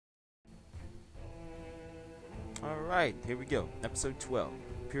Alright, here we go. Episode 12.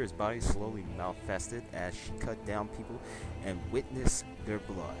 Pyrrha's body slowly manifested as she cut down people and witnessed their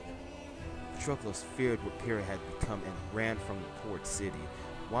blood. Patroclus feared what Pyrrha had become and ran from the port city,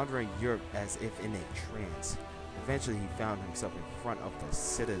 wandering Europe as if in a trance. Eventually he found himself in front of the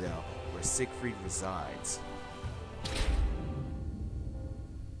citadel where Siegfried resides.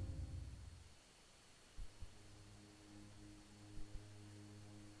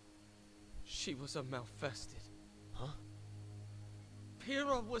 She was a malfested. Huh?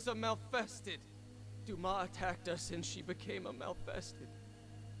 Pyrrha was a malfested. Dumas attacked us and she became a malfested.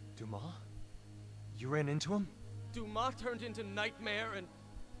 Dumas? You ran into him? Dumas turned into Nightmare and...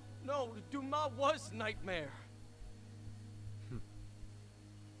 No, Dumas was Nightmare.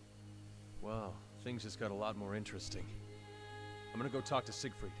 Well, things just got a lot more interesting. I'm gonna go talk to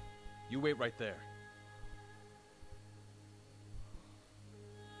Siegfried. You wait right there.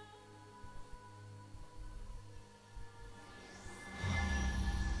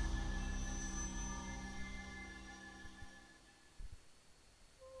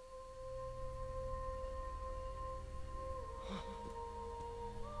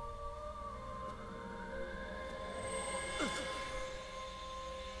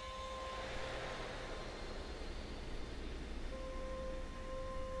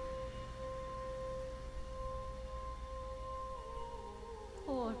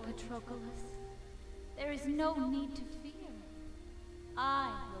 Poor Patroclus. There is no need to fear. I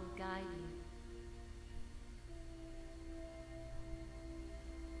will guide you.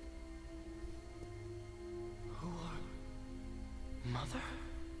 Who are... Mother?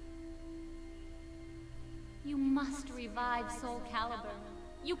 You must revive Soul Calibur.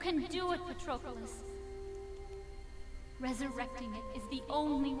 You can do it, Patroclus. Resurrecting it is the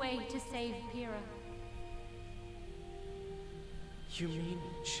only way to save Pyrrha. You mean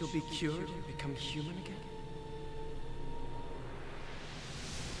she'll be cured and become human again?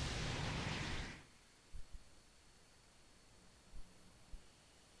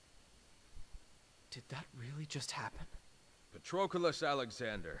 Did that really just happen? Patroclus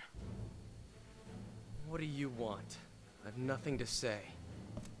Alexander. What do you want? I've nothing to say.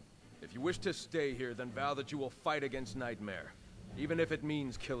 If you wish to stay here, then vow that you will fight against Nightmare, even if it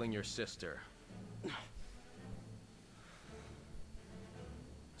means killing your sister.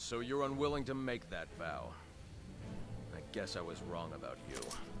 So you're unwilling to make that vow. I guess I was wrong about you.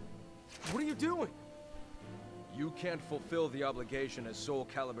 What are you doing? You can't fulfill the obligation as Soul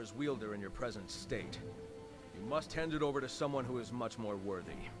Calibur's wielder in your present state. You must hand it over to someone who is much more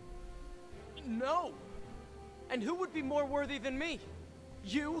worthy. No! And who would be more worthy than me?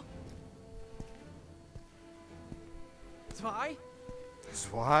 You? Zwei?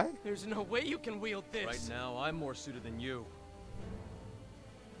 Why? There's no way you can wield this. Right now, I'm more suited than you.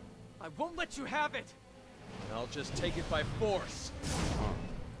 I won't let you have it! I'll just take it by force.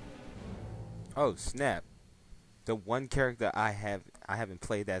 Oh snap! The one character I haven't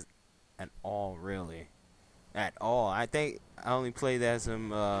played as at all, really, at all. I think I only played as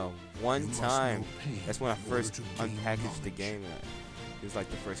him one time. That's when I first unpackaged the game. It was like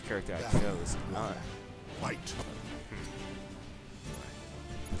the first character I chose. Fight.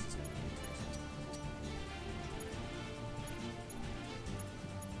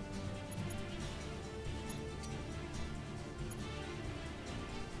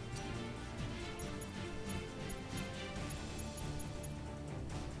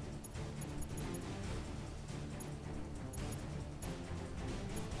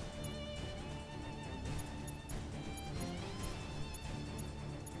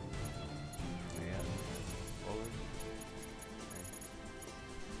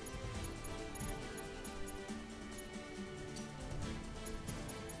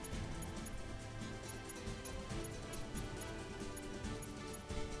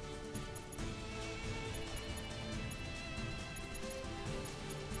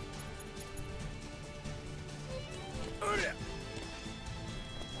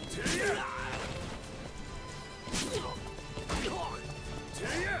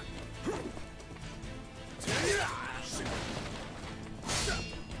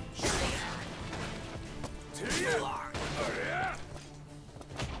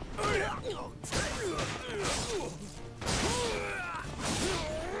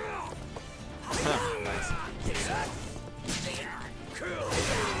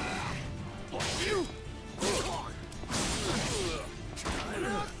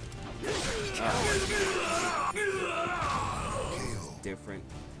 Different.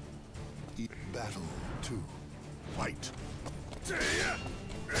 Battle 2. Fight.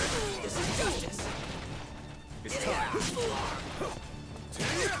 This is justice! It's time.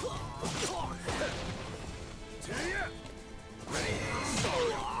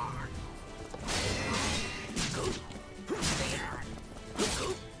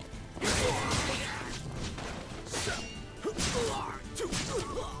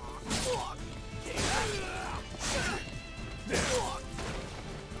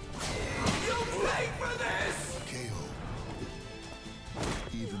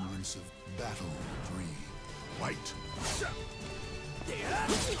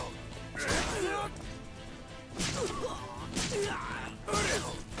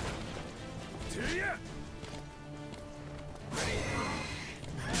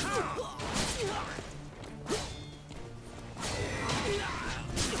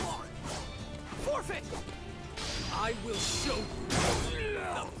 Forfeit! I will show you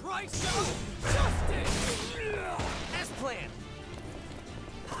the price of justice! As planned.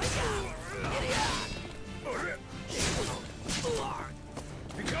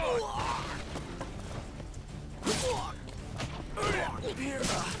 KO.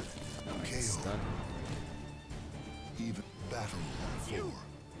 Even battle 4.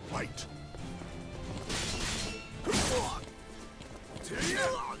 Fight.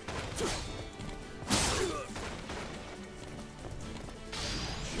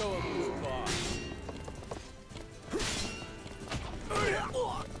 Show him who's boss.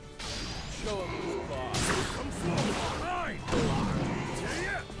 Show him who's boss. Come forward. Line.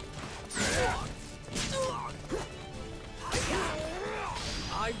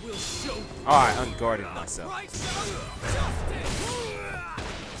 I will show you. Oh, I unguarded myself. Price of justice!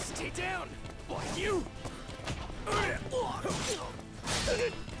 Stay down, or you!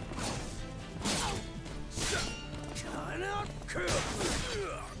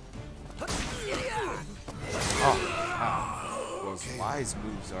 Those wise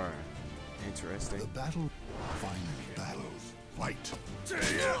moves are interesting. The battle. Final battle. Fight.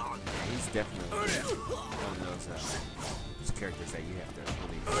 He's definitely one of those characters that you have to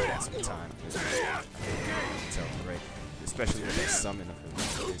really spend some time with. Tell right, especially when they summon him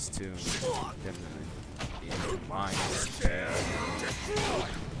for this too. Definitely in your mind.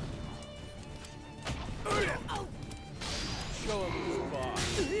 Show him who's boss.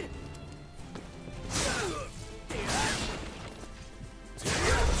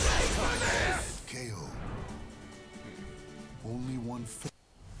 KO. Only one.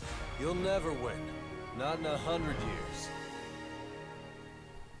 You'll never win. Not in 100 years.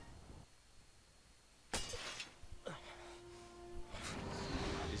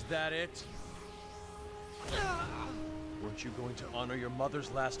 Is that it? Weren't you going to honor your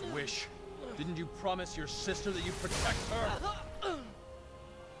mother's last wish? Didn't you promise your sister that you'd protect her?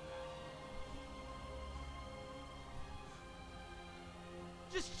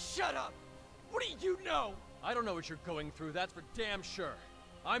 Just shut up! What do you know? I don't know what you're going through, that's for damn sure.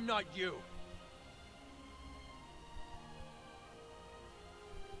 I'm not you.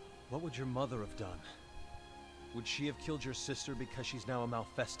 What would your mother have done? Would she have killed your sister because she's now a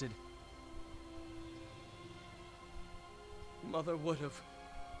Malfested? Mother would have.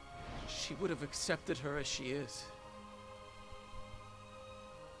 She would have accepted her as she is.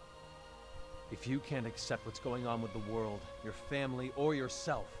 If you can't accept what's going on with the world, your family, or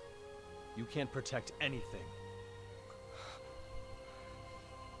yourself, you can't protect anything.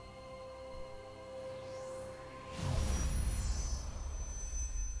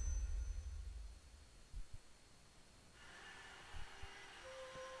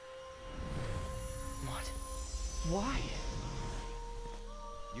 What? Why?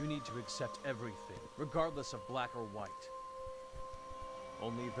 You need to accept everything, regardless of black or white.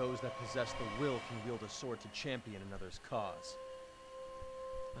 Only those that possess the will can wield a sword to champion another's cause.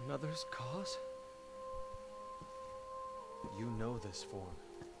 Another's cause? You know this form.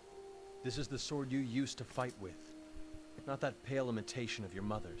 This is the sword you used to fight with, not that pale imitation of your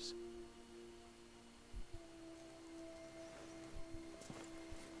mother's.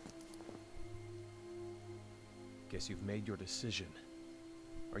 Guess you've made your decision.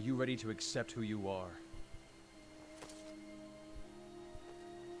 Are you ready to accept who you are?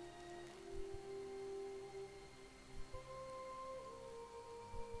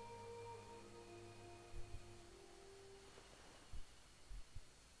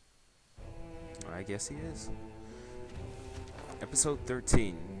 I guess he is. Episode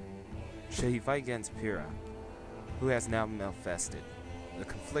 13. Should he fight against Pyrrha, who has now Malfested? The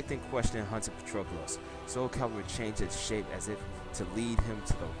conflicting question haunted Patroclus. Soul Calibur changed its shape as if to lead him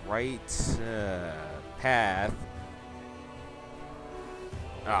to the right path.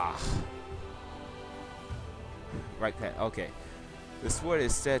 Right path. Okay. The sword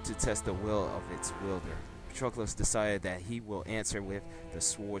is said to test the will of its wielder. Patroclus decided that he will answer with the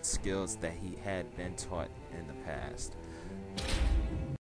sword skills that he had been taught in the past.